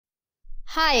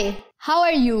Hi, how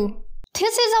are you?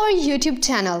 This is our YouTube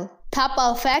channel, The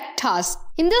Perfect Task.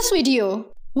 In this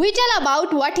video, we tell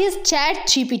about what is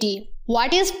ChatGPT.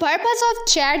 What is purpose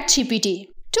of ChatGPT?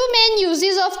 Two main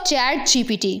uses of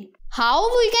ChatGPT. How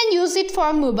we can use it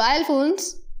for mobile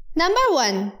phones? Number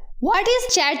 1. What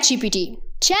is ChatGPT?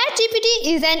 ChatGPT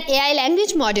is an AI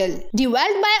language model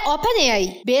developed by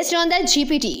OpenAI based on the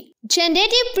GPT,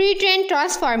 Generative Pre-trained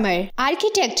Transformer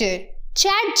architecture.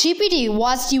 ChatGPT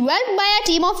was developed by a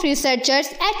team of researchers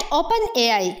at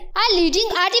OpenAI, a leading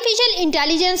artificial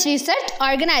intelligence research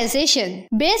organization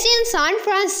based in San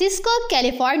Francisco,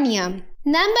 California.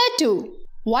 Number 2.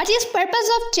 What is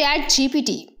purpose of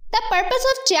ChatGPT? The purpose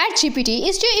of ChatGPT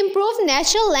is to improve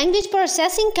natural language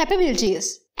processing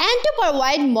capabilities and to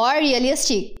provide more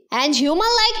realistic and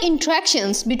human-like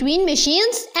interactions between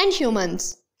machines and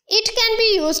humans. It can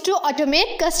be used to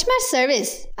automate customer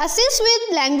service, assist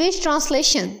with language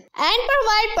translation, and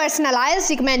provide personalized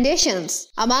recommendations,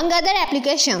 among other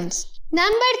applications.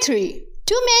 Number 3.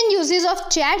 Two main uses of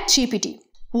ChatGPT.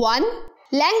 1.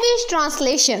 Language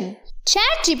translation.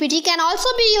 ChatGPT can also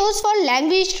be used for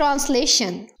language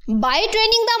translation. By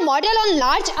training the model on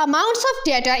large amounts of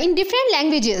data in different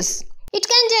languages, it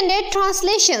can generate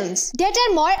translations that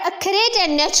are more accurate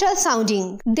and natural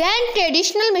sounding than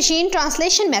traditional machine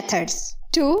translation methods.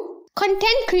 2.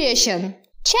 Content creation.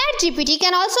 ChatGPT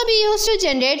can also be used to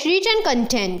generate written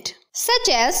content, such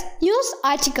as news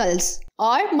articles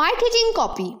or marketing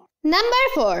copy. Number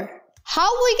 4.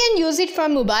 How we can use it for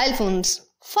mobile phones.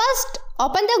 First,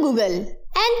 open the Google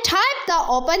and type the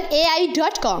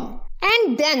openai.com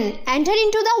and then enter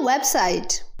into the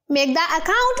website. Make the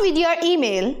account with your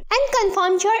email and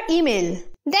confirm your email.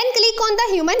 Then click on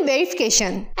the human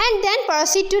verification and then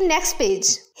proceed to next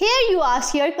page. Here you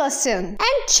ask your question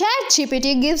and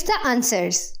ChatGPT gives the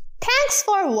answers. Thanks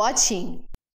for watching.